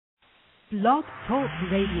Blog Talk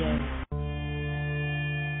Radio.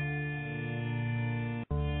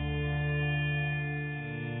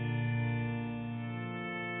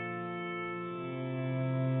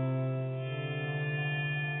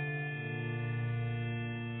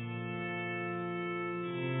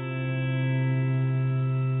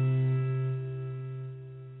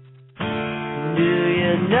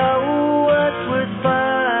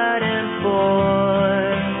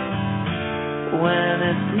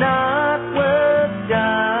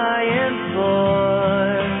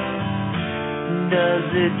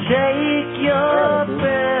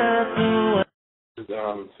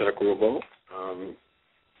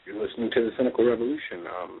 You're listening to the Cynical Revolution.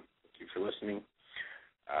 Thank you for listening.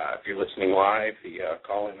 If you're listening live, the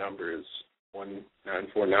call-in number is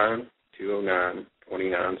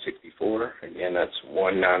 1-949-209-2964. Again, that's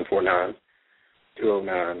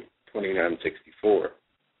 1-949-209-2964.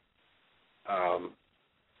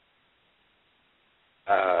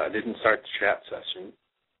 I didn't start the chat session,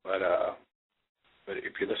 but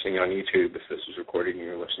if you're listening on YouTube, if this is recorded and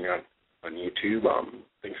you're listening on YouTube,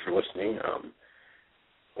 thanks for listening.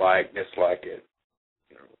 Like, dislike it.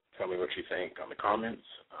 Tell me what you think on the comments.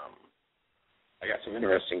 I got some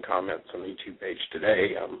interesting comments on the YouTube page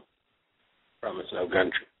today. Promise no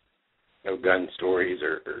gun stories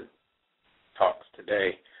or talks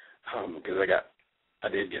today, because I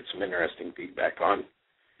did get some interesting feedback on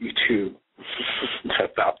YouTube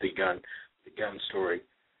about the gun story.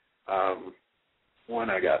 One,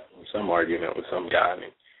 I got some argument with some guy, and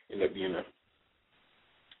it ended up being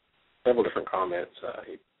several different comments.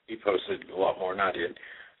 He posted a lot more than I did.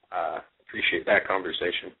 Appreciate that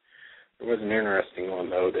conversation. There was an interesting one,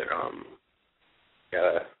 though, that got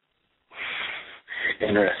a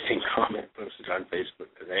interesting comment posted on Facebook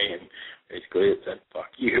today, and basically it said,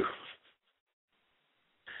 fuck you.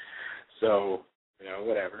 So,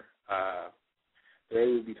 whatever. Today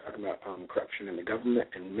we'll be talking about corruption in the government,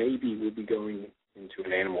 and maybe we'll be going into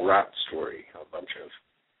an animal rights story. A bunch of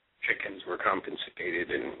chickens were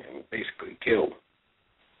confiscated and basically killed.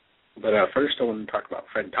 But first I want to talk about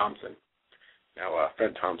Fred Thompson. Now,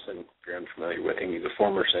 Fred Thompson, if you're unfamiliar with him, he's a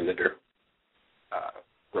former senator,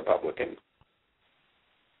 Republican,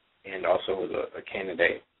 and also was a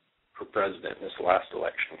candidate for president in this last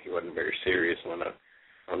election. He wasn't very serious when I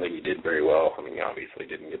don't think he did very well. I mean, he obviously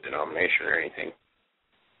didn't get the nomination or anything.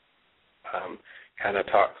 Kind of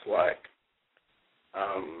talks like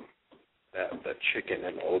that chicken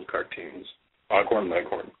in old cartoons, Foghorn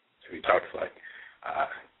Leghorn. So he talks like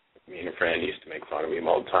me and a friend used to make fun of him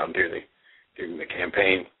all the time during the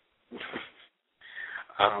campaign.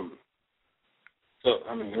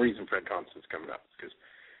 The reason Fred Thompson's coming up is because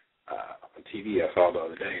on TV I saw the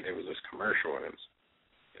other day there was this commercial, and it was,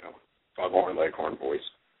 Foghorn Leghorn voice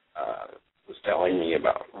was telling me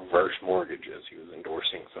about reverse mortgages. He was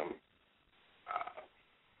endorsing some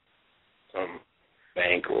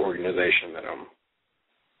bank or organization that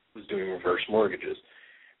was doing reverse mortgages,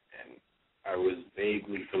 and I was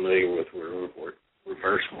vaguely familiar with what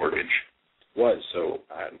reverse mortgage was, so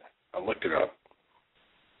I looked it up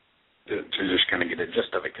to just kind of get a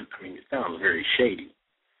gist of it. Cause, it sounds very shady.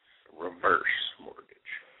 Reverse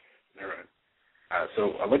mortgage. All right.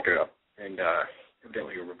 So I looked it up, and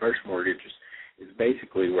evidently a reverse mortgage is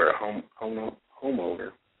basically where a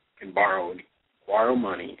homeowner can borrow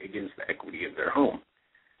money against the equity of their home.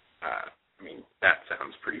 That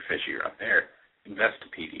sounds pretty fishy right there.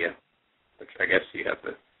 Investopedia, which I guess you have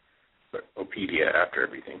to put Opedia after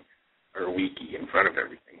everything, or Wiki in front of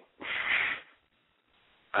everything.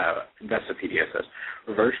 Investopedia says,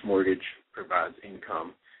 reverse mortgage provides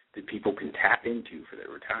income that people can tap into for their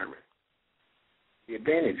retirement. The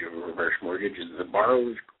advantage of a reverse mortgage is the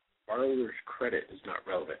borrower's credit is not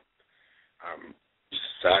relevant. Just a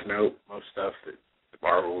side note, most stuff that the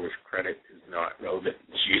borrower's credit is not relevant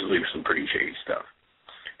is usually some pretty shady stuff.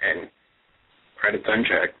 And credit's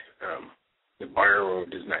unchecked. The borrower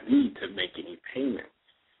does not need to make any payments.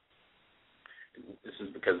 This is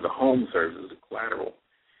because the home serves as a collateral.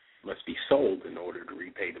 It must be sold in order to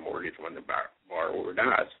repay the mortgage when the borrower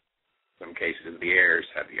dies. In some cases, the heirs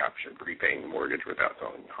have the option of repaying the mortgage without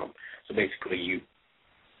selling the home. So basically, you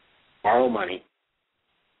borrow money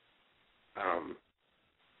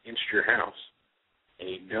into your house, and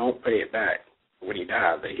you don't pay it back. When you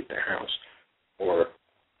die, they get their house. Or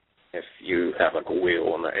if you have like a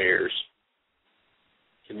will and the heirs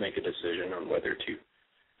can make a decision on whether to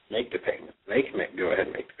make the payment. They can go ahead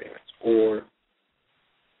and make the payments, or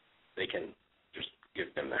they can just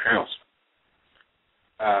give them the house.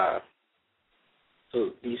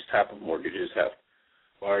 So these type of mortgages have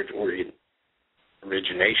large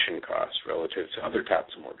origination costs relative to other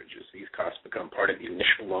types of mortgages. These costs become part of the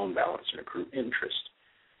initial loan balance and accrue interest.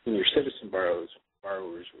 Senior citizen borrowers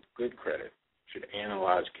with good credit should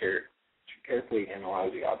carefully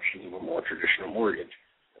analyze the options of a more traditional mortgage.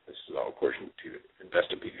 This is all according to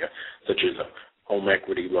Investopedia, such as a home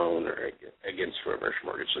equity loan or against reverse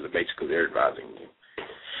mortgage. So they're advising you.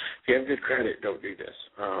 If you have good credit, don't do this.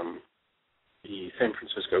 The San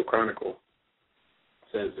Francisco Chronicle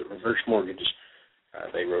says that reverse mortgages,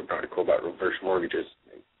 they wrote an article about reverse mortgages,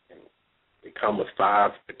 and they come with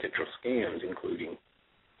 5 potential scams, including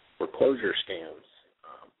foreclosure scams.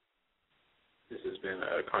 This has been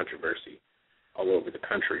a controversy all over the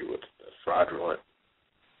country with fraudulent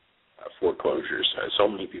foreclosures. So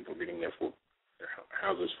many people getting their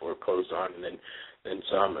houses foreclosed on, and then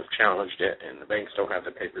some have challenged it, and the banks don't have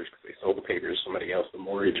the papers because they sold the papers to somebody else. The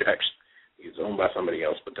mortgage actually is owned by somebody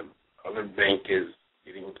else, but the other bank is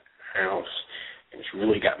getting the house, and it's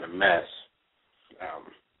really gotten a mess.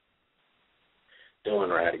 Dylan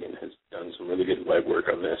Radigan has done some really good legwork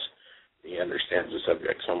on this. He understands the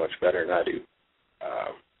subject so much better than I do.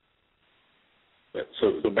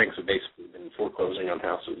 So the banks have basically been foreclosing on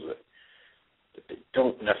houses that they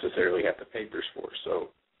don't necessarily have the papers for. So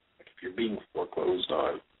if you're being foreclosed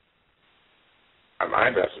on, my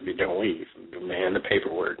advice would be don't leave. Demand the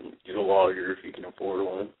paperwork and get a lawyer if you can afford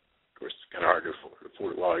one. Of course, it's kind of hard to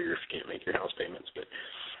afford a lawyer if you can't make your house payments, but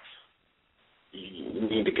you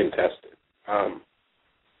need to contest it.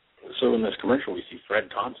 So in this commercial, we see Fred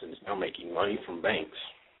Thompson is now making money from banks,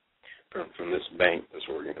 from this bank, this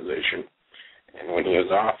organization. And when he was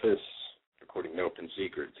office, according to Open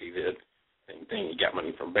Secrets, he did the same thing. He got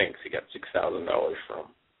money from banks. He got $6,000 from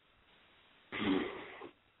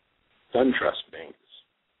SunTrust banks,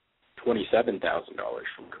 $27,000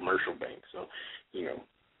 from commercial banks. So,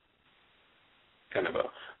 kind of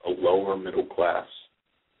a lower middle class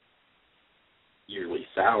yearly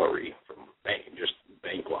salary from just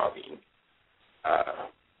bank lobbying.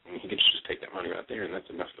 He could just take that money right there, and that's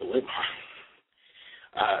enough to live on.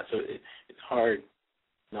 So it's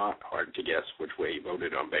not hard to guess which way he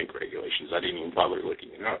voted on bank regulations. I didn't even bother looking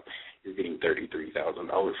it up. You're getting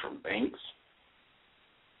 $33,000 from banks.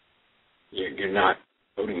 You're not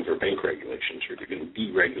voting for bank regulations. You're going to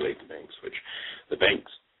deregulate the banks, which the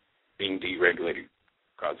banks being deregulated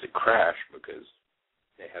caused a crash because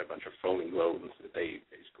they had a bunch of phony loans that they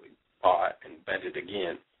basically bought and betted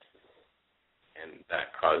again, and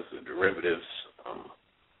that caused the derivatives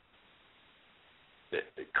that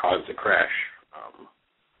caused the crash.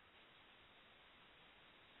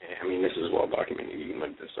 This is well documented. You can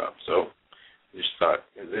look this up. So I just thought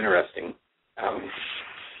it was interesting.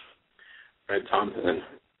 Fred Thompson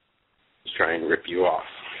is trying to rip you off.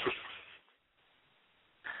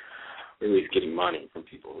 Or at least getting money from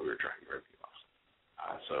people who are trying to rip you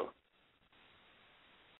off. So